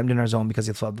 we got hemmed in our zone because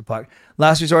he flubbed the puck.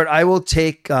 Last Resort, I will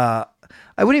take, I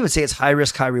wouldn't even say it's high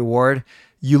risk, high reward.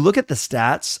 You look at the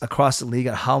stats across the league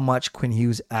at how much Quinn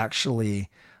Hughes actually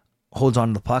holds on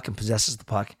to the puck and possesses the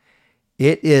puck.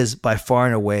 It is by far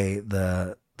and away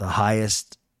the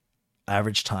highest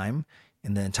average time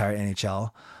in the entire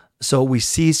NHL. So we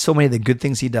see so many of the good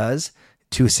things he does.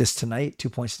 2 assists tonight, 2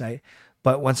 points tonight.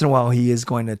 But once in a while, he is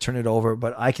going to turn it over.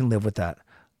 But I can live with that.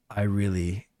 I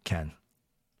really can.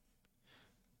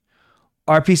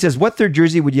 RP says, what third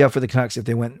jersey would you have for the Canucks if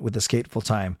they went with the skate full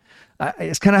time?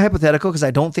 It's kind of hypothetical because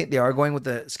I don't think they are going with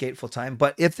the skate full time.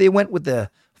 But if they went with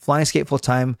the flying skate full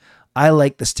time, I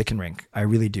like the stick and rink. I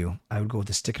really do. I would go with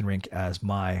the stick and rink as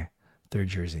my third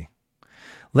jersey.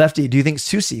 Lefty, do you think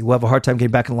Susie will have a hard time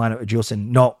getting back in the lineup with Juleson?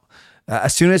 No.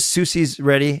 As soon as Susie's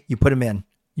ready, you put him in.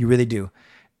 You really do.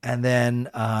 And then,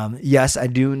 yes, I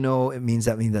do know it means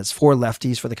that's 4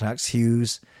 lefties for the Canucks: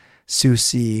 Hughes,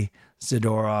 Susie,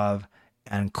 Zadorov,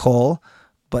 and Cole.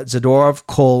 But Zadorov,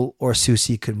 Cole, or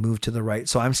Susie could move to the right.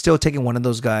 So I'm still taking one of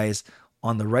those guys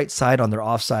on the right side, on their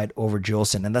offside, over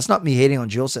Juleson. And that's not me hating on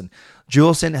Juleson.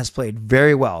 Juleson has played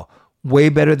very well, way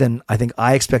better than I think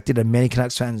I expected and many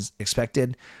Canucks fans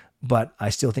expected. But I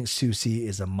still think Susie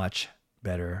is a much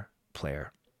better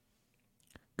player.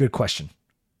 Good question.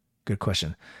 Good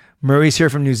question. Murray's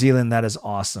here from New Zealand. That is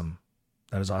awesome.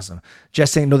 That is awesome.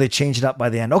 Just saying, no, they changed it up by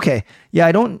the end. Okay. Yeah,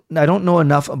 I don't know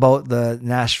enough about the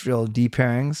Nashville D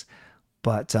pairings,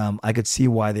 but I could see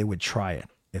why they would try it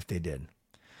if they did.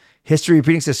 History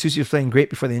repeating says Susie was playing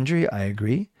great before the injury. I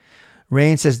agree.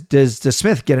 Rain says, does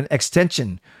Smith get an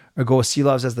extension or go with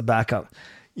Seelovs as the backup?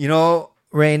 You know,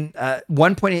 Rain,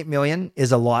 1.8 million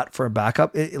is a lot for a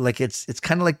backup. It's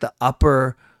kind of like the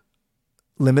upper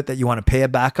limit that you want to pay a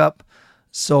backup.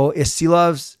 So if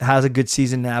Seelovs has a good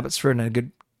season in Abbotsford and a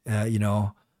good,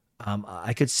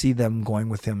 I could see them going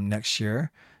with him next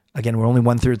year. Again, we're only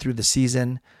 1/3 through the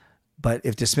season, but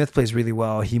if DeSmith plays really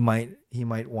well, he might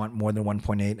want more than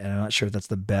 1.8, and I'm not sure if that's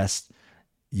the best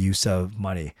use of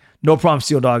money. No problem,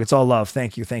 Steel Dog. It's all love.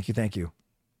 Thank you. Thoughts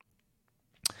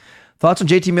on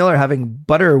JT Miller having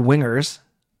butter wingers?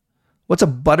 What's a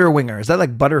butter winger? Is that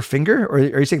like butterfinger, or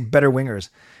are you saying better wingers?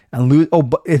 And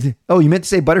you meant to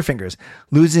say butterfingers.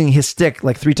 Losing his stick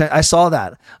like 3 times. I saw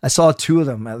that. I saw 2 of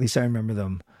them. At least I remember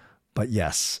them. But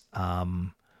yes, I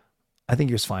think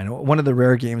he was fine. One of the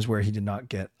rare games where he did not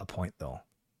get a point, though.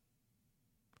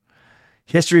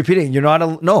 History repeating. You're not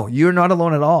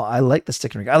alone at all. I like the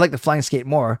stick and ring. I like the flying skate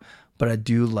more, but I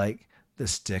do like the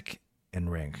stick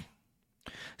and ring.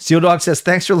 Steel Dog says,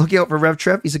 thanks for looking out for Rev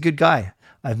Trev. He's a good guy.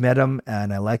 I've met him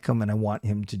and I like him and I want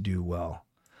him to do well.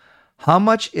 How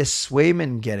much is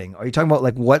Swayman getting? Are you talking about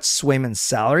like what's Swayman's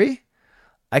salary?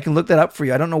 I can look that up for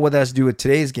you. I don't know what that has to do with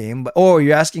today's game, but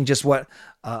you're asking just what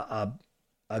a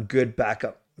good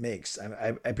backup makes.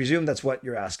 I presume that's what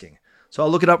you're asking. So I'll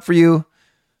look it up for you.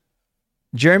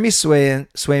 Jeremy Swayman.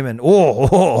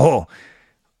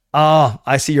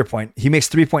 I see your point. He makes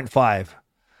 3.5.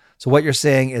 So what you're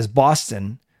saying is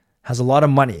Boston has a lot of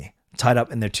money tied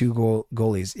up in their two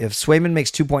goalies. If Swayman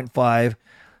makes 2.5,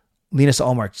 Linus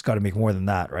Ullmark's got to make more than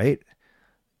that, right?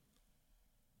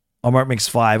 Ullmark makes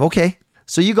 5. Okay.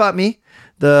 So you got me.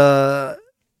 The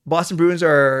Boston Bruins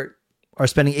are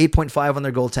spending 8.5 on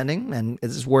their goaltending, and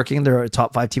it's working. They're a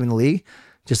top 5 team in the league,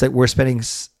 just like we're spending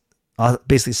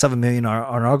basically $7 million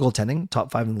on our goaltending,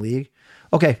 top 5 in the league.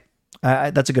 Okay,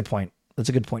 that's a good point. That's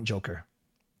a good point, Joker.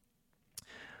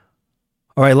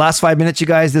 All right, last 5 minutes, you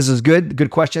guys. This is good. Good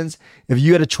questions. If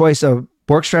you had a choice of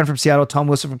Borkstrand from Seattle, Tom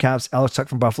Wilson from Caps, Alex Tuck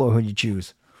from Buffalo, who would you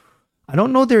choose? I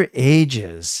don't know their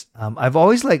ages. I've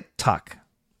always liked Tuck.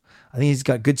 I think he's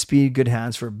got good speed, good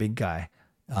hands for a big guy.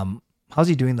 How's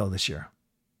he doing though this year?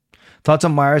 Thoughts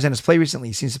on Myers and his play recently?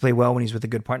 He seems to play well when he's with a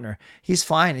good partner. He's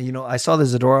fine. You know, I saw the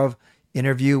Zadorov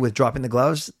interview with Dropping the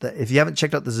Gloves. If you haven't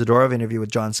checked out the Zadorov interview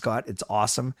with John Scott, it's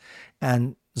awesome.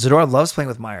 And Zadorov loves playing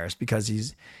with Myers because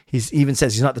he's even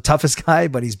says he's not the toughest guy,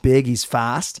 but he's big, he's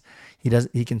fast. He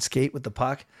can skate with the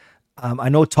puck. I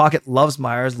know Tocchet loves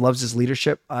Myers, loves his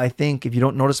leadership. I think if you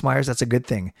don't notice Myers, that's a good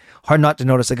thing. Hard not to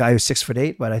notice a guy who's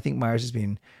 6'8", but I think Myers has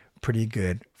been pretty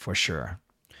good for sure.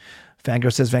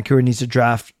 Fangirl says Vancouver needs to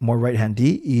draft more right-hand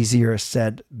D. Easier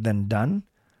said than done.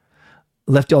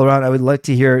 Lefty all around, I would like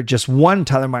to hear just one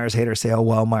Tyler Myers hater say how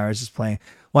well Myers is playing.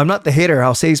 Well, I'm not the hater.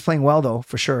 I'll say he's playing well, though,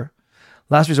 for sure.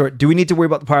 Last resort, do we need to worry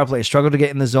about the power play? Struggled to get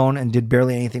in the zone and did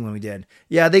barely anything when we did.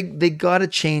 Yeah, they got to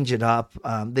change it up.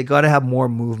 They got to have more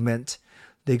movement.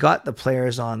 They got the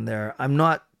players on there. I'm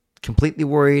not completely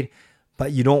worried,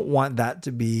 but you don't want that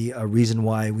to be a reason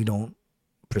why we don't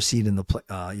proceed in the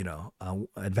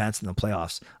advance in the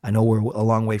playoffs. I know we're a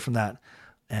long way from that,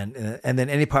 and then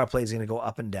any power play is going to go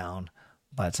up and down.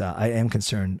 But I am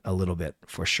concerned a little bit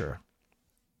for sure.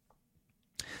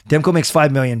 Demko makes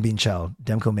 $5 million, Bean Chow.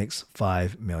 Demko makes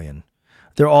 $5 million.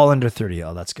 They're all under 30.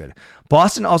 Oh, that's good.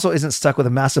 Boston also isn't stuck with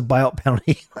a massive buyout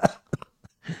penalty.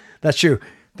 That's true.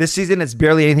 This season, it's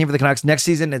barely anything for the Canucks. Next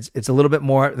season, it's a little bit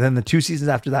more. Then the 2 seasons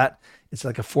after that, it's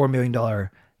like a $4 million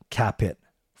cap hit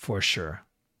for sure.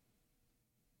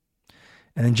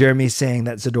 And then Jeremy's saying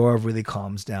that Zadorov really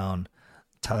calms down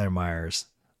Tyler Myers.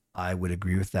 I would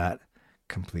agree with that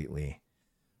completely.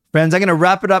 Friends, I'm going to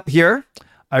wrap it up here.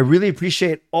 I really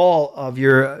appreciate all of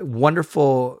your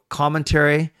wonderful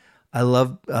commentary. I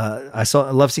love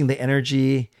seeing the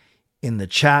energy in the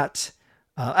chat.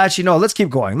 Actually, no, let's keep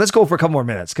going. Let's go for a couple more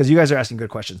minutes because you guys are asking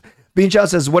good questions. Bean Chow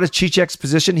says, what is Cicek's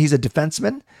position? He's a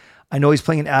defenseman. I know he's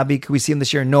playing in Abbey. Could we see him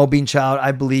this year? No, Bean Chow.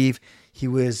 I believe he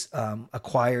was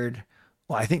acquired.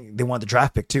 Well, I think they wanted the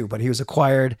draft pick too, but he was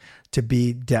acquired to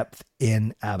be depth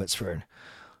in Abbotsford.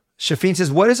 Shafin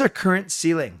says, what is our current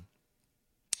ceiling?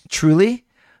 Truly,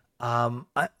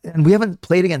 and we haven't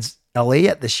played against LA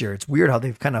yet this year. It's weird how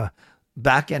they've kind of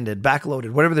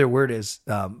backloaded, whatever their word is,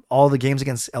 all the games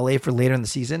against LA for later in the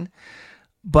season.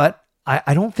 But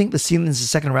I don't think the ceiling is the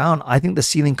second round. I think the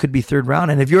ceiling could be third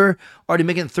round. And if you're already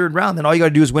making the third round, then all you got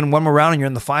to do is win one more round and you're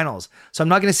in the finals. So I'm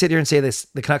not going to sit here and say this,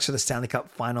 the Canucks are the Stanley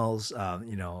Cup finals,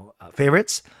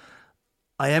 favorites.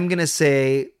 I am going to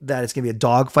say that it's going to be a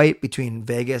dogfight between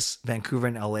Vegas, Vancouver,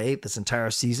 and LA this entire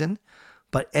season.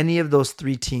 But any of those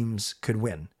 3 teams could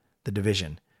win the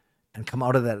division and come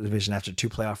out of that division after 2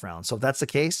 playoff rounds. So if that's the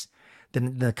case,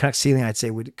 then the Canucks ceiling, I'd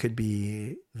say, could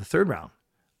be the third round.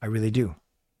 I really do.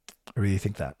 I really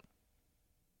think that.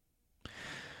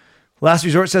 Last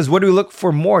Resort says, what do we look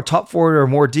for more, top forward or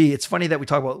more D? It's funny that we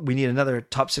talk about we need another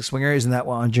top 6 winger. Isn't that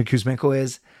what Andrei Kuzmenko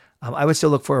is? I would still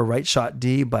look for a right shot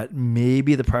D, but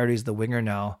maybe the priority is the winger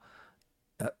now.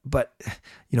 But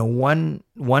one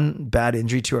bad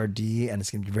injury to our D, and it's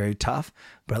going to be very tough.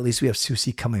 But at least we have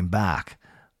Susi coming back.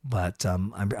 But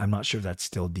I'm not sure if that's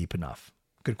still deep enough.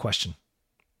 Good question.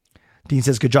 Dean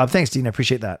says, good job. Thanks, Dean. I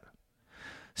appreciate that.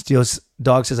 Steel's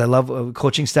Dog says, I love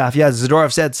coaching staff. Yeah,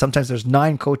 Zadorov said sometimes there's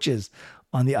 9 coaches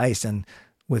on the ice, and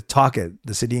with Tocchet,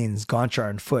 the Sedins, Gonchar,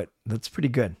 and Foote, that's pretty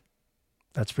good.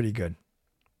 That's pretty good.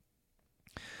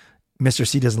 Mr.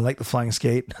 C doesn't like the flying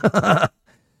skate.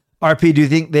 RP, do you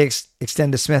think they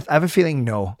extend to Smith? I have a feeling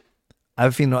no. I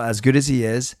have a feeling no. As good as he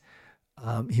is,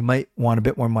 he might want a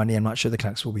bit more money. I'm not sure the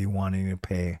Canucks will be wanting to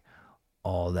pay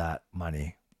all that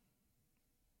money.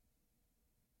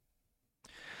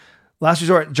 Last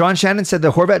resort. John Shannon said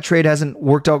the Horvat trade hasn't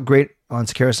worked out great on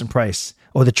Sakaris and Price.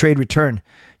 Oh, the trade return.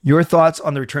 Your thoughts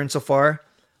on the return so far?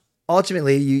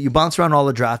 Ultimately, you bounce around all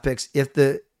the draft picks. If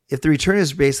the return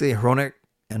is basically Hronek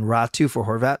and Ratu for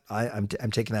Horvat,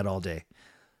 I'm taking that all day.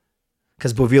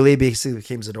 Because Beauvillier basically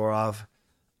became Zadorov.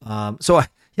 I'm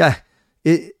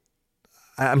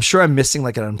sure I'm missing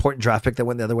like an important draft pick that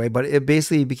went the other way, but it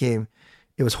basically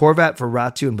it was Horvat for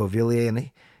Ratu and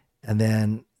Beauvillier, and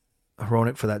then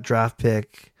Hronek for that draft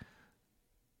pick.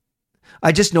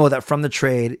 I just know that from the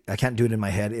trade, I can't do it in my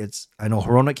head. I know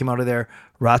Hronek came out of there,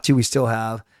 Ratu we still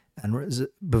have, and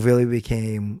Beauvillier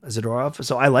became Zadorov.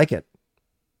 So I like it.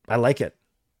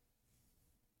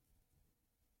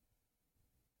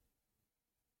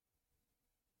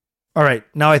 All right,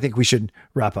 now I think we should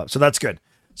wrap up. So that's good.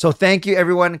 So thank you,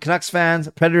 everyone, Canucks fans,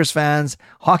 Predators fans,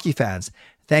 hockey fans.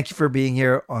 Thank you for being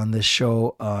here on this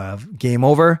show of Game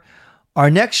Over. Our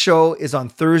next show is on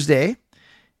Thursday.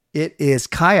 It is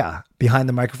Kaya behind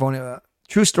the microphone.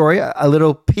 True story, a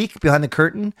little peek behind the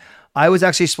curtain. Kaya was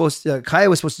supposed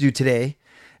to do today,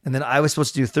 and then I was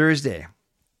supposed to do Thursday.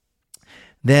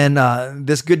 Then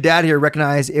this good dad here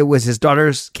recognized it was his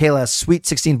daughter's Kayla's sweet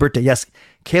 16th birthday. Yes,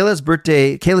 Kayla's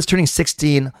birthday. Kayla's turning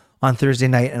 16 on Thursday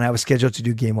night, and I was scheduled to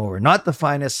do Game Over. Not the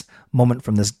finest moment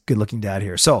from this good-looking dad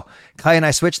here. So Kaya and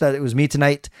I switched that. It was me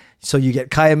tonight. So you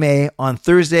get Kaya May on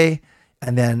Thursday,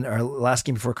 and then our last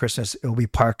game before Christmas, it will be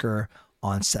Parker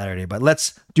on Saturday. But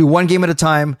let's do one game at a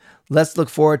time. Let's look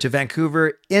forward to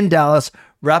Vancouver in Dallas,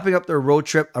 wrapping up their road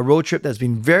trip, a road trip that's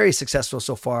been very successful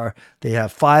so far. They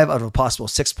have 5 out of a possible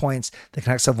 6 points. The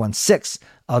Canucks have won 6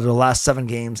 out of the last 7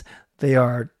 games. They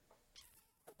are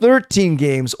 13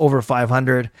 games over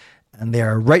 500, and they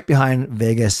are right behind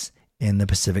Vegas in the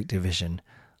Pacific Division.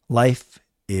 Life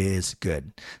is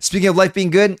good. Speaking of life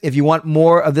being good, if you want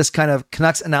more of this kind of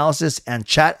Canucks analysis and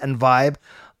chat and vibe,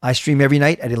 I stream every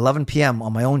night at 11 p.m.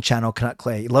 on my own channel, Canuck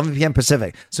Clay, 11 p.m.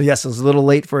 Pacific. So yes, it was a little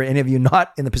late for any of you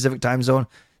not in the Pacific time zone.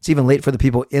 It's even late for the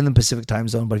people in the Pacific time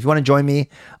zone. But if you want to join me,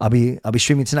 I'll be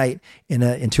streaming tonight in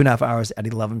 2.5 hours at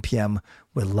 11 p.m.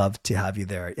 Would love to have you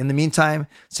there. In the meantime,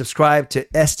 subscribe to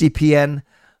SDPN,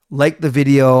 like the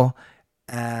video,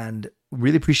 and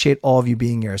really appreciate all of you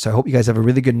being here. So I hope you guys have a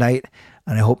really good night,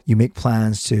 and I hope you make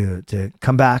plans to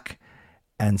come back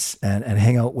and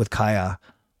hang out with Kaya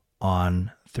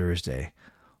on Thursday.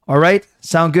 All right.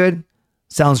 Sound good?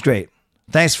 Sounds great.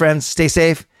 Thanks, friends. Stay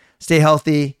safe, stay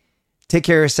healthy, take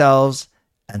care of yourselves,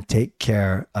 and take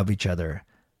care of each other.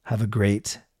 Have a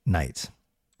great night.